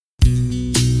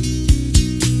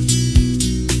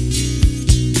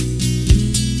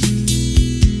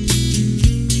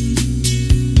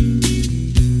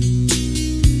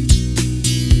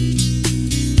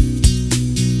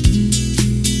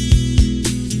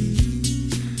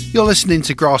You're listening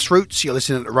to Grassroots, you're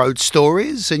listening to Road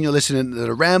Stories, and you're listening to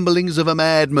the ramblings of a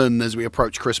madman as we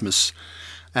approach Christmas.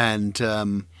 And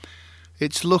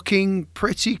it's looking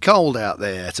pretty cold out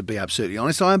there, to be absolutely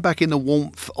honest. I am back in the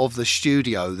warmth of the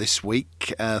studio this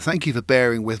week. Thank you for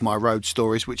bearing with my road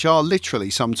stories, which are literally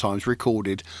sometimes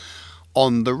recorded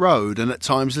on the road, and at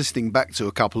times listening back to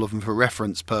a couple of them for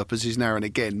reference purposes now and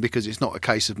again, because it's not a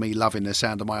case of me loving the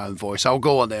sound of my own voice. Oh,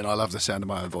 go on then, I love the sound of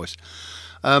my own voice.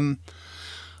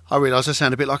 I realise I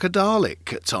sound a bit like a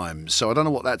Dalek at times, so I don't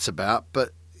know what that's about, but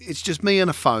it's just me and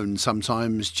a phone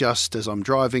sometimes, just as I'm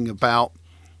driving about.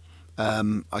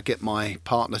 I get my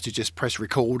partner to just press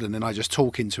record and then I just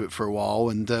talk into it for a while,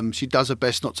 and she does her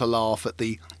best not to laugh at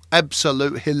the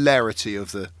absolute hilarity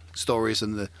of the stories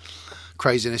and the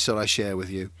craziness that I share with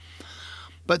you.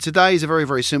 But today is a very,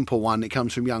 very simple one. It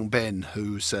comes from young Ben,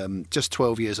 who's just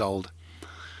 12 years old,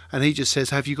 and he just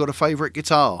says, have you got a favourite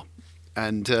guitar?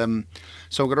 And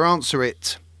so I'm going to answer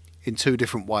it in two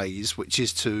different ways, which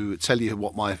is to tell you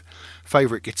what my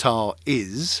favourite guitar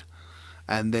is,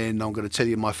 and then I'm going to tell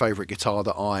you my favourite guitar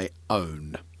that I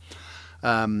own.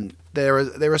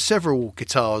 There are several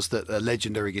guitars that are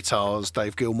legendary guitars,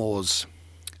 Dave Gilmour's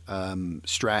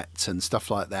Strat and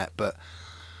stuff like that, but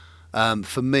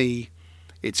for me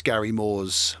it's Gary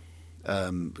Moore's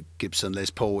Gibson Les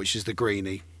Paul, which is the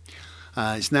Greenie.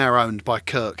 It's now owned by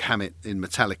Kirk Hammett in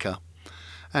Metallica.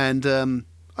 And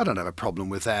I don't have a problem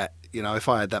with that. You know, if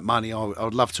I had that money, I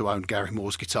would love to own Gary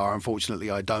Moore's guitar. Unfortunately,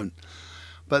 I don't.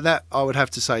 But that, I would have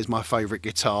to say, is my favourite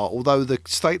guitar. Although the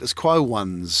Status Quo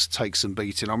ones take some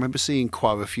beating. I remember seeing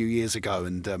Quo a few years ago,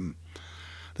 and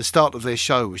the start of their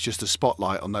show was just a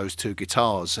spotlight on those two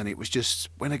guitars. And it was just,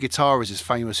 when a guitar is as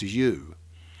famous as you.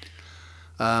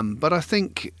 But I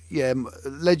think, yeah,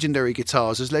 legendary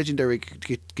guitars, as legendary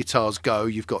guitars go,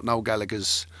 you've got Noel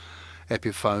Gallagher's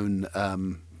Epiphone,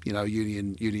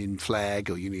 Union Flag,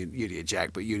 or Union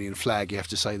Jack, but Union Flag you have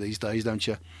to say these days, don't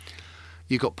you?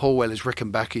 You've got Paul Weller's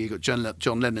Rickenbacker, you've got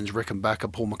John Lennon's Rickenbacker,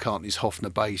 Paul McCartney's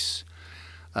Hofner bass,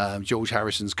 George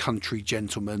Harrison's Country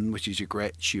Gentleman, which is your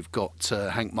Gretsch, you've got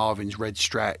Hank Marvin's Red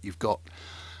Strat, you've got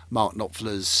Mark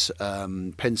Knopfler's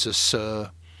Pensa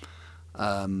Sir,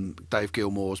 Dave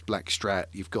Gilmour's Black Strat,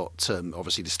 you've got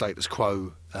obviously the Status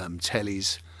Quo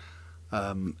Tellys,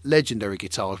 legendary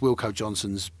guitars, Wilco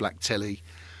Johnson's Black Telly,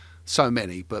 so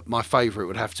many, but my favourite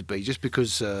would have to be, just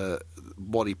because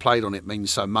what he played on it means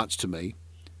so much to me,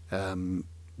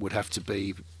 would have to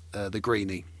be the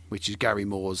Greenie, which is Gary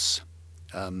Moore's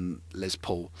Les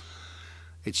Paul.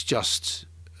 It's just,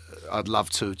 I'd love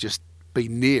to just be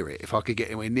near it if I could get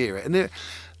anywhere near it. And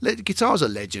the guitars are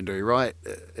legendary, right?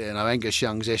 Angus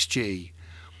Young's SG,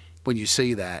 when you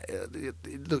see that,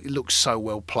 it looks so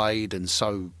well played and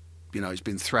so, it's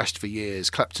been thrashed for years.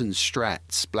 Clapton's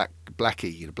Strats,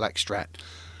 Blackie, the Black Strat.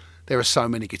 There are so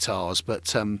many guitars,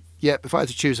 but if I had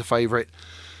to choose a favourite,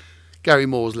 Gary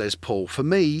Moore's Les Paul. For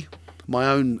me, my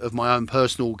own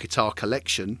personal guitar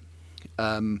collection,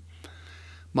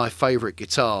 my favourite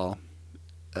guitar,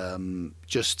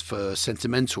 just for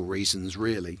sentimental reasons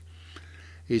really,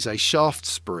 is a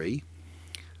Shaftesbury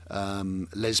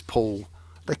Les Paul.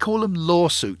 They call them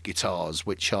lawsuit guitars,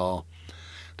 which are,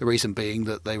 the reason being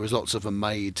that there was lots of them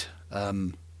made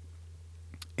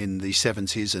in the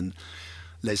 70s, and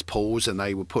Les Pauls, and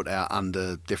they were put out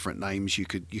under different names. You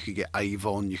could get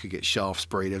Avon, you could get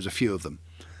Shaftesbury. There was a few of them,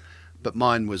 but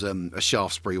mine was a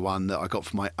Shaftesbury one that I got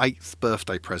for my 8th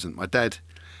birthday present. My dad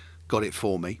got it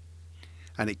for me,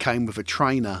 and it came with a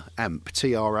Traynor amp,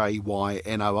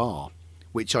 Traynor,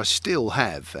 which I still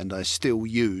have and I still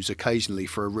use occasionally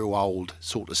for a real old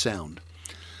sort of sound.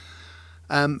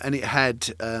 And it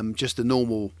had just a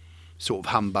normal sort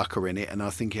of humbucker in it, and I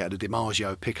think it had a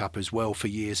DiMaggio pickup as well for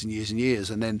years and years and years.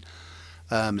 And then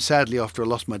sadly, after I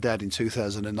lost my dad in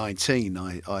 2019,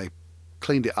 I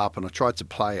cleaned it up and I tried to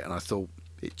play it, and I thought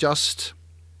it just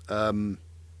wasn't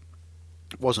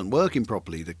working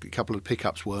properly. A couple of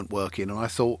pickups weren't working, and I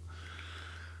thought,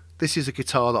 this is a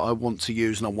guitar that I want to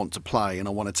use and I want to play and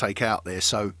I want to take out there.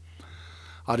 So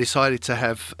I decided to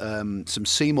have some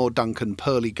Seymour Duncan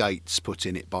Pearly Gates put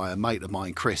in it by a mate of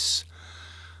mine, Chris,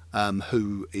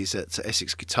 who is at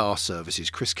Essex Guitar Services,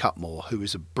 Chris Cutmore, who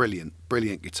is a brilliant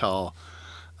guitar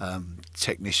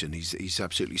technician. He's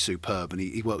absolutely superb, and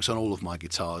he works on all of my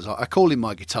guitars. I call him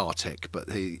my guitar tech,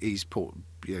 but he's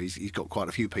got quite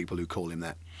a few people who call him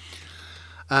that.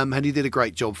 And he did a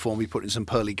great job for me, putting some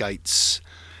Pearly Gates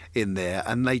in there,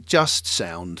 and they just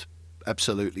sound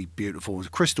absolutely beautiful.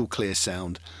 Crystal clear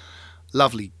sound,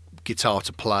 lovely guitar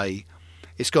to play.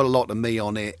 It's got a lot of me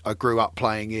on it. I grew up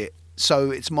playing it,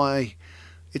 so it's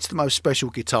the most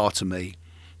special guitar to me.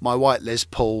 My white Les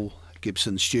Paul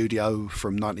Gibson Studio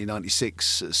from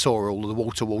 1996. Saw all of the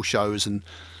wall-to-wall shows and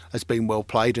has been well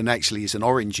played, and actually is an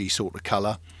orangey sort of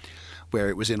colour, where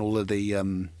it was in all of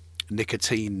the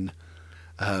nicotine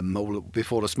all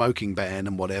before the smoking ban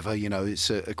and whatever. You know, it's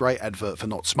a great advert for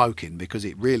not smoking, because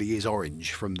it really is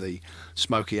orange from the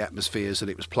smoky atmospheres that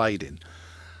it was played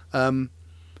in.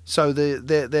 So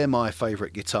they're my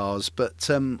favourite guitars, but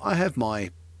I have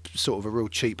my sort of a real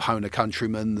cheap Hohner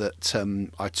Countryman that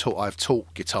I've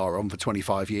taught guitar on for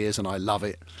 25 years and I love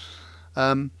it.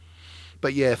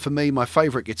 But yeah, for me, my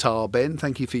favourite guitar, Ben,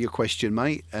 thank you for your question,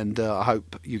 mate, and I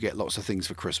hope you get lots of things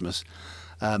for Christmas.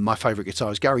 My favourite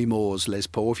guitar is Gary Moore's Les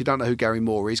Paul. If you don't know who Gary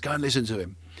Moore is, go and listen to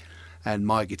him. And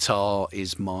my guitar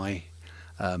is my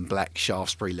black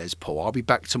Shaftesbury Les Paul. I'll be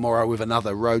back tomorrow with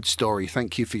another road story.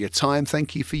 Thank you for your time.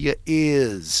 Thank you for your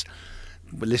ears,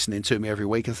 for listening to me every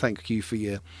week, and thank you for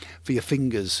your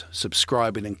fingers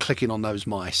subscribing and clicking on those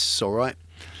mice. All right.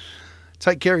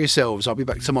 Take care of yourselves. I'll be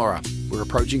back tomorrow. We're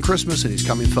approaching Christmas and it's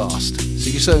coming fast. See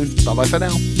you soon. Bye bye for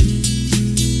now.